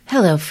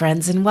Hello,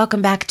 friends, and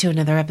welcome back to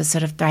another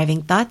episode of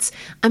Thriving Thoughts.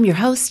 I'm your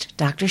host,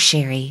 Dr.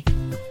 Sherry.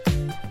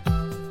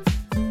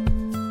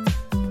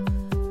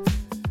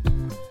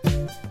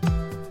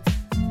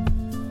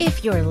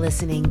 If you're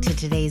listening to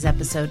today's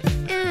episode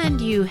and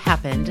you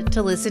happened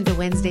to listen to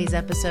Wednesday's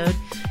episode,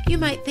 you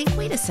might think,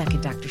 wait a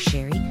second, Dr.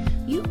 Sherry,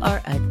 you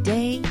are a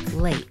day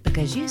late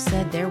because you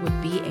said there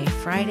would be a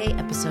Friday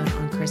episode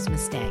on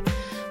Christmas Day.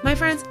 My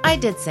friends, I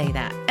did say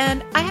that,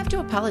 and I have to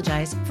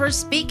apologize for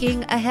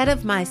speaking ahead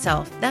of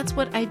myself. That's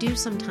what I do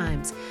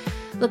sometimes.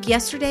 Look,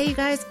 yesterday, you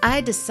guys,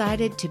 I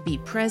decided to be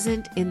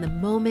present in the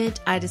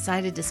moment. I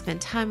decided to spend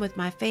time with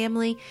my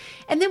family.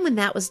 And then when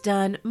that was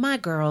done, my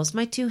girls,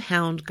 my two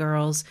hound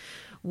girls,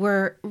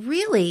 were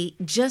really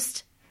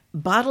just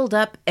bottled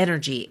up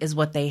energy is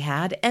what they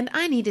had. And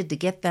I needed to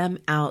get them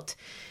out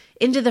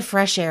into the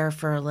fresh air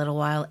for a little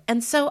while.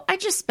 And so I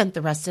just spent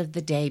the rest of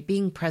the day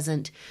being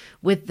present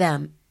with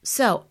them.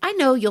 So I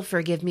know you'll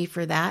forgive me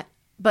for that.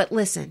 But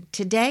listen,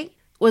 today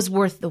was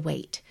worth the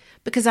wait,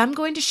 because I'm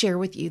going to share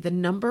with you the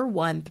number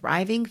one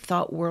Thriving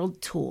Thought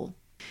World tool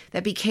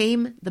that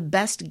became the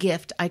best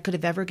gift I could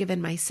have ever given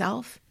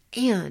myself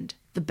and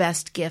the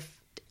best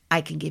gift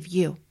I can give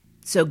you.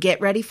 So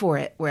get ready for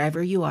it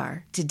wherever you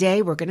are.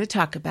 Today, we're going to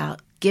talk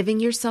about giving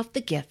yourself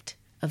the gift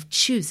of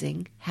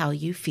choosing how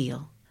you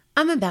feel.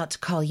 I'm about to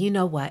call you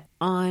know what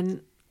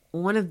on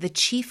one of the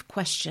chief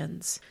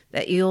questions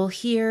that you'll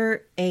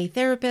hear a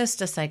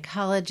therapist, a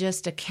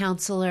psychologist, a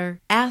counselor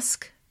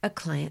ask a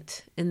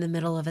client in the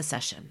middle of a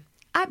session.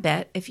 I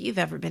bet if you've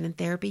ever been in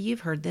therapy,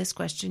 you've heard this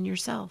question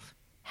yourself.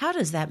 How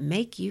does that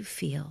make you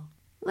feel?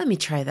 Let me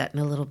try that in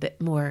a little bit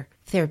more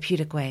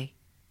therapeutic way.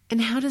 And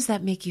how does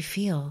that make you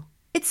feel?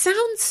 It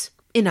sounds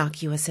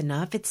innocuous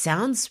enough. It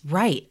sounds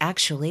right,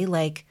 actually,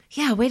 like,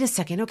 yeah, wait a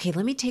second. Okay,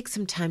 let me take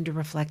some time to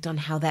reflect on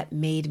how that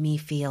made me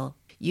feel.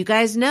 You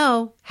guys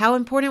know how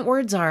important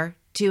words are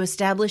to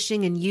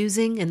establishing and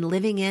using and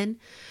living in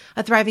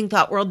a thriving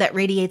thought world that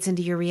radiates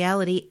into your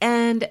reality,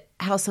 and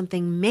how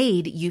something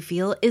made you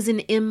feel is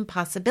an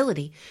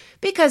impossibility.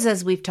 Because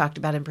as we've talked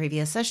about in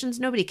previous sessions,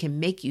 nobody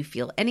can make you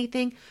feel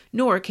anything,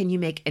 nor can you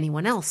make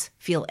anyone else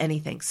feel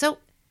anything. So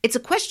it's a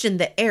question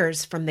that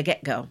airs from the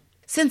get-go.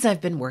 Since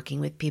I've been working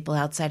with people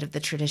outside of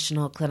the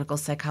traditional clinical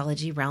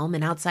psychology realm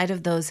and outside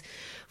of those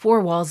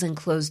four walls and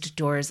closed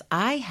doors,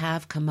 I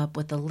have come up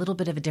with a little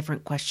bit of a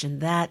different question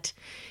that,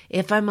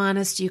 if I'm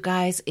honest, you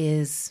guys,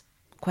 is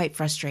quite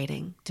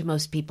frustrating to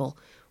most people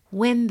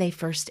when they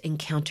first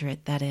encounter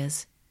it, that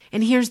is.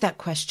 And here's that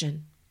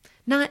question.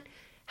 Not,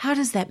 how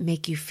does that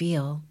make you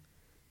feel?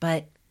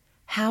 But,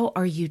 how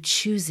are you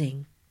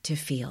choosing to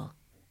feel?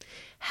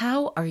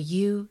 How are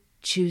you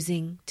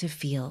choosing to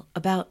feel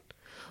about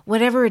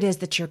whatever it is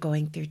that you're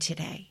going through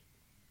today?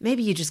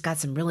 Maybe you just got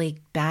some really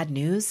bad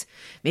news.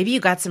 Maybe you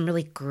got some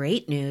really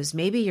great news.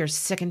 Maybe you're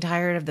sick and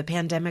tired of the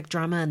pandemic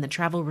drama and the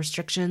travel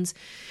restrictions.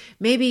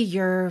 Maybe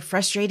you're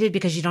frustrated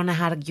because you don't know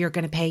how you're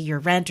going to pay your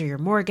rent or your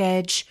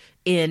mortgage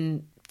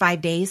in 5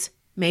 days.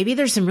 Maybe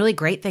there's some really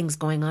great things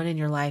going on in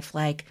your life,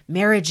 like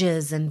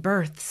marriages and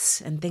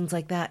births and things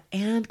like that.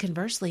 And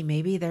conversely,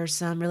 maybe there's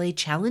some really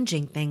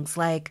challenging things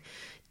like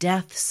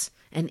deaths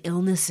and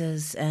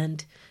illnesses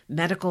and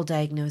medical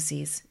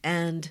diagnoses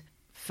and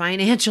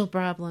financial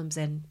problems,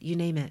 and you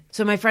name it.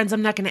 So my friends,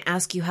 I'm not going to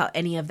ask you how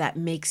any of that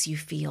makes you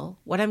feel.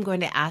 What I'm going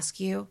to ask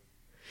you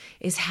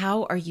is,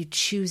 how are you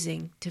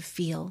choosing to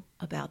feel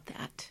about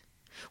that?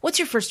 What's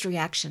your first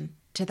reaction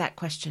to that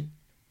question?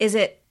 Is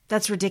it,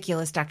 that's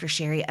ridiculous, Dr.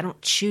 Sherry, I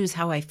don't choose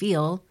how I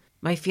feel.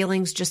 My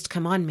feelings just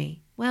come on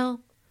me.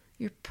 Well,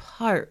 you're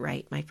part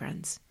right, my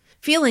friends.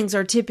 Feelings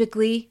are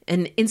typically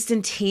an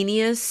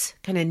instantaneous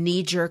kind of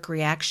knee-jerk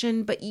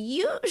reaction, but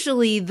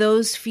usually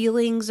those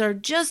feelings are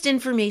just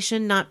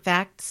information, not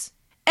facts.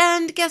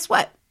 And guess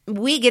what?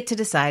 We get to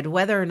decide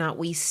whether or not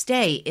we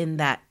stay in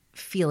that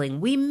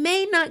feeling. We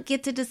may not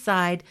get to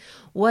decide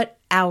what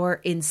our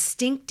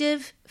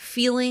instinctive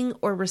feeling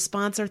or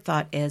response or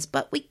thought is,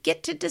 but we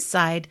get to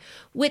decide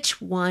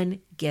which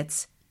one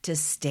gets to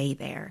stay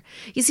there.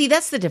 You see,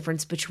 that's the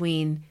difference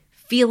between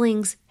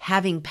feelings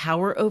having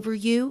power over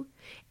you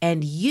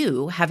and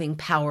you having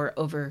power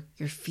over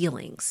your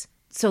feelings.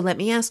 So let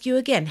me ask you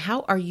again,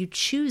 how are you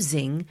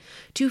choosing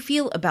to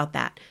feel about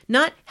that?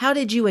 Not how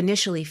did you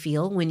initially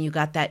feel when you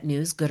got that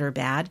news, good or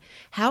bad?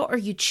 How are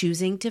you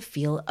choosing to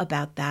feel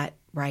about that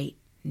right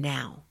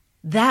now?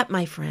 That,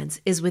 my friends,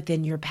 is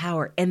within your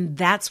power, and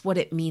that's what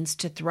it means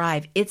to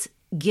thrive. It's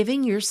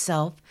giving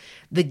yourself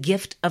the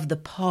gift of the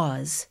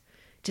pause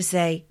to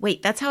say,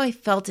 wait, that's how I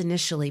felt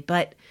initially,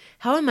 but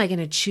how am I going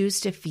to choose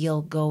to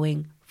feel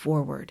going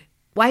forward?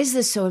 Why is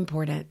this so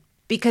important?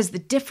 Because the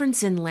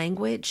difference in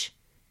language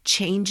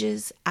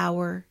changes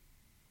our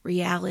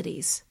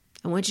realities.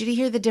 I want you to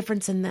hear the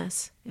difference in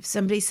this. If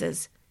somebody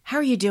says, how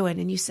are you doing?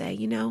 And you say,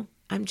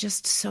 I'm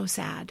just so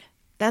sad.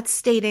 That's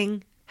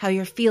stating how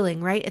you're feeling,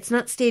 right? It's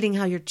not stating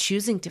how you're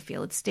choosing to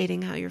feel. It's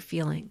stating how you're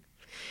feeling.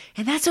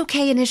 And that's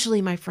okay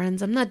initially, my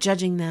friends. I'm not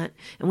judging that.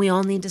 And we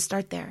all need to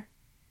start there.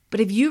 But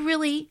if you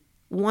really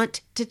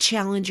want to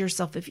challenge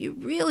yourself, if you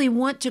really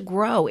want to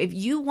grow, if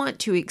you want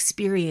to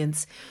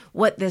experience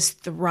what this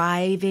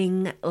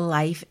thriving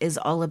life is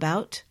all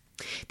about,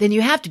 then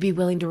you have to be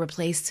willing to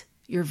replace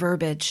your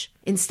verbiage.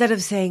 Instead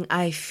of saying,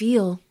 I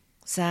feel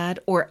sad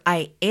or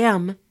I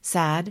am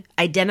sad,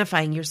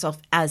 identifying yourself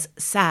as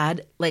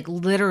sad, like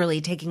literally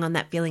taking on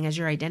that feeling as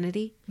your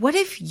identity. What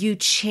if you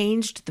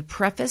changed the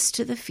preface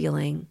to the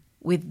feeling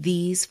with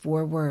these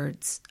 4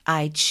 words?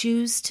 I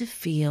choose to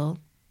feel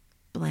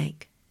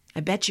blank. I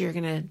bet you're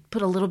going to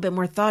put a little bit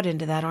more thought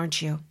into that, aren't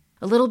you?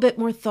 A little bit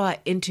more thought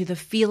into the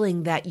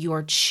feeling that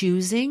you're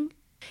choosing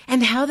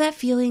and how that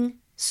feeling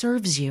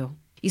serves you.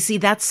 You see,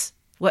 that's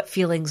what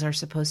feelings are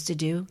supposed to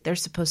do. They're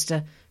supposed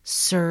to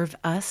serve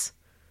us.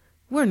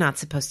 We're not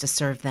supposed to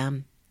serve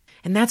them.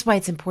 And that's why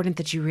it's important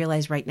that you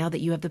realize right now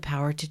that you have the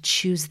power to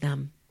choose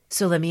them.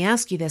 So let me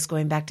ask you this,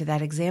 going back to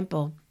that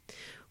example.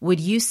 Would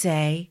you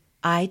say,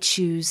 I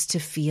choose to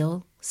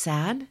feel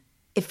sad?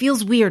 It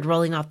feels weird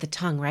rolling off the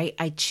tongue, right?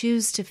 I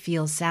choose to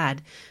feel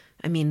sad.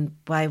 I mean,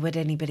 why would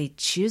anybody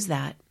choose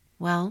that?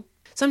 Well,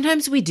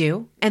 sometimes we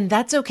do, and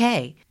that's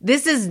okay.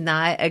 This is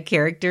not a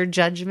character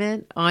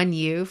judgment on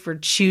you for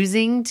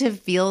choosing to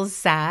feel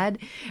sad.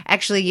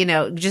 Actually,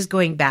 just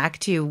going back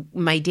to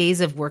my days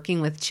of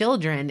working with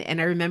children, and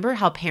I remember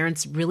how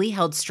parents really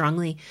held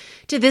strongly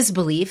to this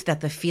belief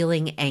that the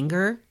feeling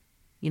anger,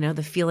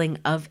 the feeling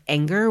of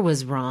anger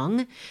was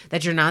wrong,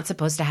 that you're not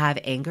supposed to have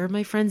anger.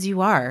 My friends, you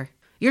are.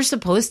 You're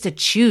supposed to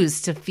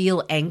choose to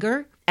feel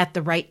anger at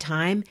the right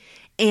time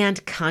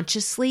and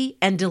consciously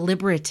and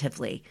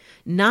deliberatively,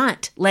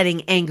 not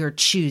letting anger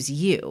choose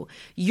you.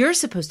 You're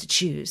supposed to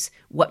choose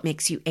what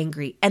makes you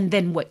angry and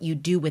then what you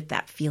do with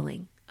that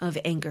feeling of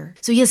anger.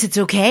 So yes, it's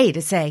okay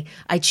to say,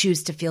 I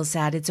choose to feel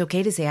sad. It's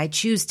okay to say, I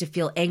choose to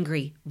feel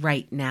angry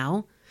right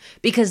now,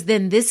 because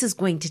then this is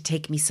going to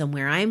take me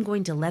somewhere. I am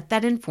going to let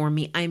that inform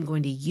me. I am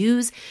going to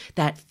use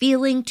that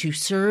feeling to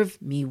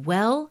serve me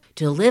well,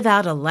 to live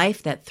out a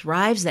life that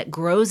thrives, that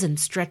grows and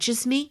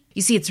stretches me.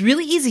 You see, it's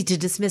really easy to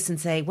dismiss and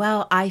say,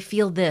 well, I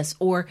feel this,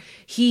 or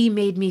he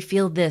made me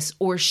feel this,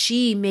 or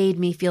she made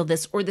me feel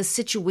this, or the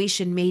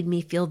situation made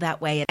me feel that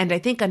way. And I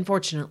think,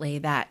 unfortunately,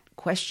 that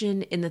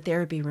question in the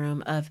therapy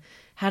room of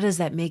how does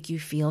that make you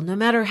feel, no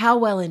matter how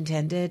well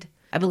intended,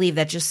 I believe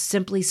that just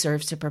simply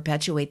serves to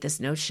perpetuate this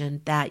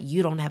notion that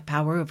you don't have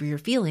power over your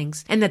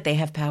feelings and that they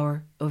have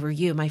power over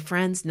you. My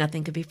friends,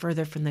 nothing could be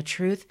further from the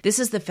truth. This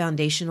is the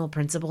foundational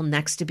principle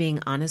next to being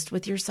honest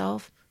with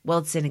yourself. Well,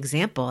 it's an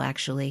example,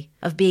 actually,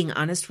 of being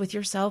honest with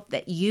yourself,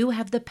 that you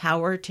have the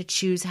power to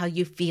choose how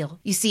you feel.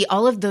 You see,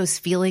 all of those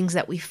feelings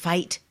that we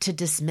fight to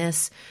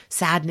dismiss,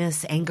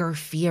 sadness, anger,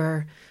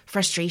 fear,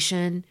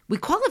 frustration, we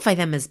qualify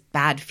them as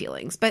bad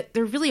feelings, but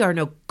there really are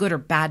no good or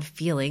bad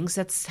feelings.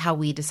 That's how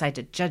we decide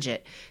to judge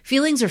it.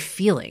 Feelings are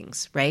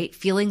feelings, right?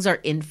 Feelings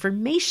are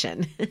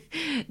information.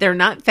 They're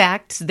not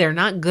facts. They're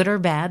not good or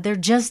bad. They're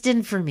just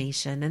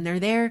information, and they're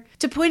there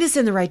to point us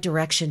in the right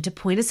direction, to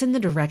point us in the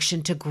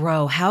direction to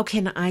grow. How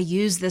can I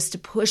use this to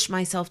push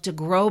myself, to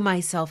grow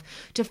myself,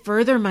 to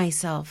further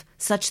myself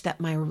such that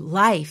my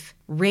life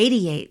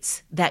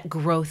radiates that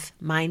growth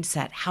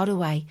mindset? How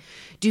do I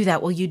do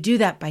that? Well, you do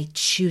that by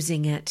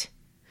choosing it.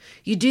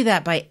 You do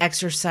that by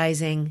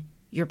exercising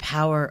your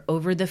power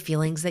over the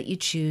feelings that you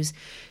choose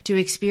to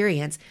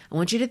experience. I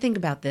want you to think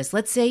about this.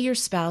 Let's say your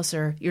spouse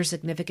or your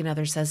significant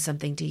other says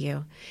something to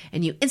you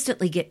and you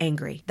instantly get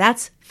angry.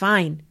 That's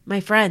fine, my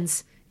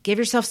friends. Give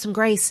yourself some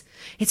grace.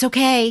 It's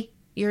okay.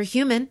 You're a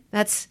human.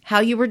 That's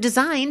how you were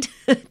designed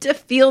to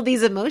feel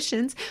these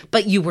emotions,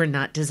 but you were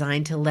not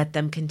designed to let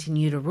them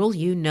continue to rule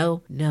you.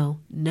 No,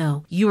 no,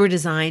 no. You were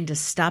designed to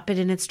stop it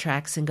in its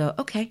tracks and go,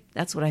 okay,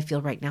 that's what I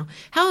feel right now.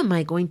 How am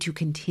I going to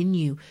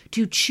continue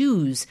to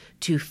choose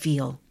to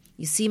feel?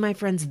 You see, my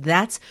friends,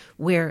 that's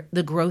where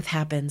the growth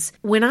happens.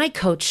 When I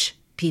coach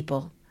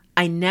people,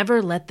 I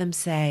never let them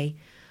say,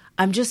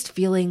 I'm just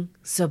feeling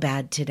so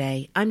bad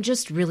today. I'm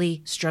just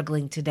really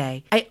struggling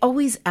today. I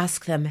always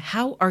ask them,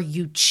 how are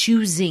you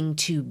choosing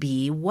to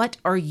be? What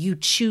are you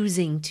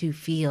choosing to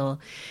feel?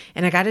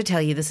 And I got to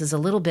tell you, this is a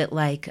little bit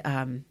like,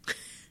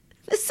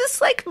 this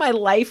is like my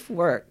life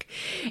work.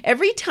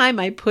 Every time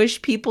I push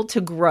people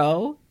to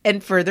grow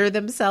and further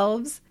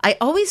themselves, I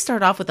always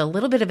start off with a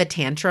little bit of a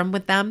tantrum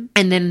with them,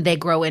 and then they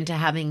grow into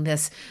having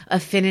this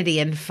affinity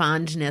and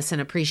fondness and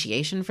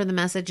appreciation for the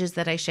messages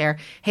that I share.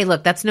 Hey,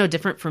 look, that's no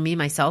different for me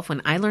myself.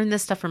 When I learn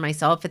this stuff for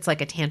myself, it's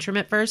like a tantrum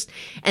at first,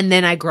 and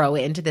then I grow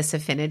into this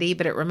affinity.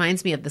 But it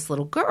reminds me of this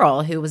little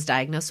girl who was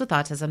diagnosed with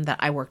autism that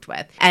I worked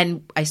with.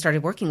 And I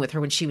started working with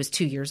her when she was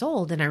 2 years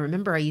old. And I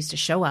remember I used to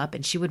show up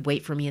and she would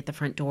wait for me at the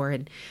front door,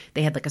 and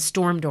they had like a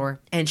storm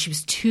door, and she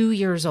was 2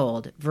 years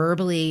old,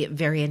 verbally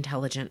very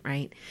intelligent,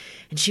 right?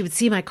 And she would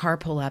see my car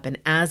pull up, and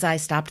as I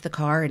stopped the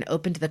car and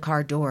opened the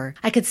car door,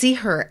 I could see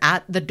her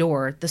at the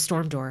door, the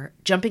storm door,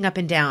 jumping up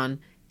and down,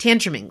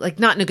 tantruming, like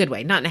not in a good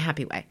way, not in a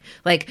happy way,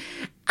 like,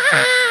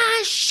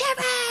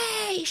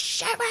 Sherry,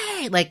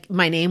 Sherry. Like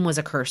my name was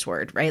a curse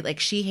word, right? Like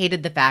she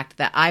hated the fact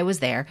that I was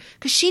there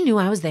because she knew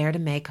I was there to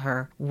make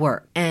her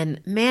work.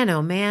 And man,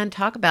 oh man,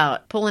 talk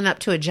about pulling up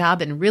to a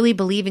job and really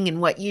believing in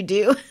what you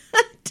do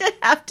to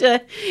have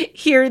to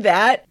hear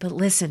that. But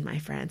listen, my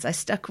friends, I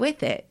stuck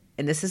with it.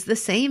 And this is the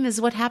same as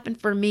what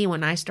happened for me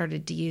when I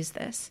started to use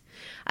this.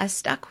 I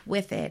stuck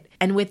with it.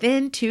 And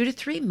within 2 to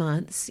 3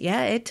 months,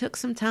 yeah, it took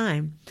some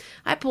time,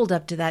 I pulled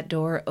up to that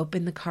door,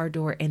 opened the car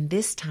door, and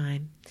this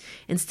time,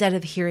 instead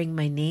of hearing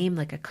my name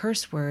like a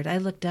curse word, I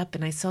looked up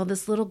and I saw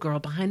this little girl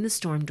behind the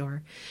storm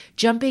door,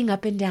 jumping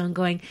up and down,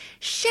 going,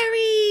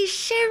 Sherry,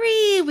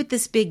 Sherry, with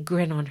this big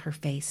grin on her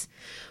face.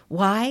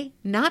 Why?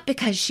 Not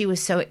because she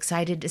was so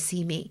excited to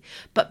see me,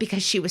 but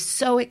because she was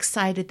so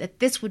excited that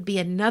this would be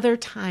another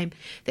time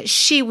that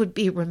she would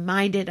be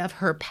reminded of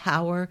her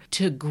power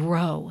to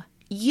grow.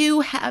 You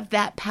have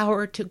that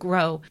power to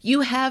grow.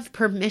 You have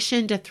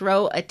permission to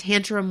throw a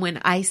tantrum when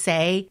I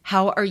say,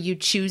 how are you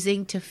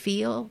choosing to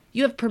feel?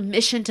 You have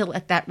permission to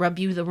let that rub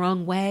you the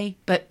wrong way.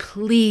 But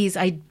please,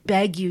 I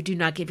beg you, do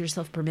not give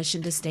yourself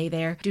permission to stay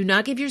there. Do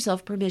not give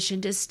yourself permission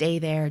to stay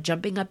there,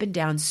 jumping up and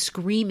down,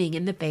 screaming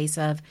in the face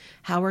of,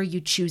 how are you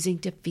choosing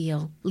to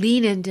feel?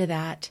 Lean into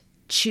that.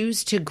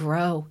 Choose to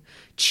grow.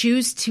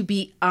 Choose to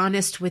be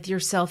honest with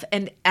yourself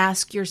and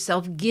ask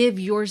yourself, give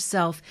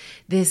yourself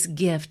this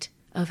gift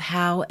of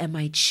how am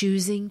I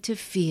choosing to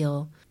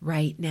feel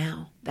right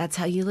now? That's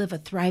how you live a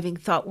thriving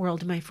thought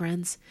world, my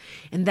friends.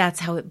 And that's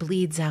how it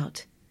bleeds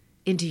out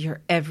into your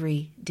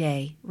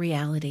everyday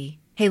reality.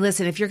 Hey,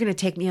 listen, if you're going to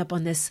take me up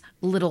on this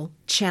little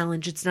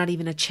challenge, it's not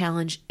even a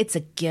challenge, it's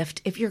a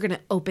gift. If you're going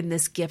to open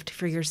this gift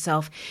for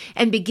yourself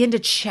and begin to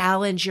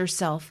challenge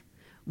yourself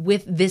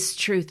with this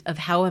truth of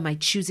how am I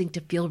choosing to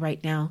feel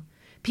right now,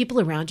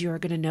 people around you are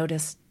going to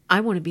notice. I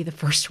want to be the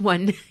first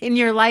one in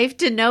your life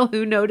to know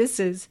who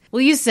notices.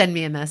 Will you send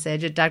me a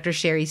message at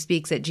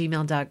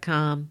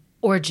drsherryspeaks@gmail.com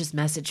or just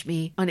message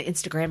me on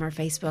Instagram or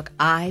Facebook?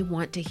 I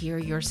want to hear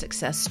your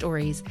success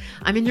stories.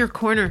 I'm in your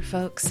corner,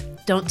 folks.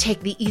 Don't take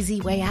the easy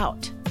way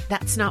out.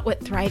 That's not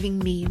what thriving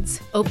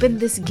means. Open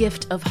this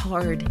gift of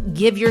hard.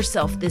 Give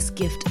yourself this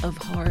gift of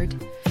hard.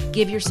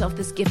 Give yourself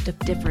this gift of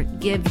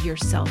different. Give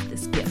yourself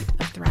this gift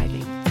of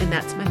thriving. And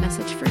that's my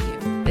message for you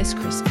this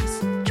Christmas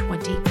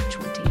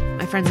 2020.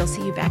 My friends, I'll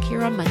see you back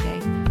here on Monday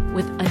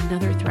with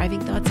another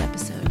Thriving Thoughts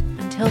episode.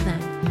 Until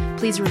then,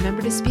 please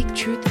remember to speak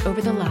truth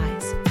over the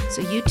lies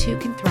so you too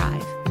can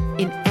thrive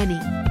in any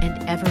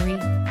and every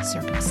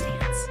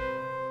circumstance.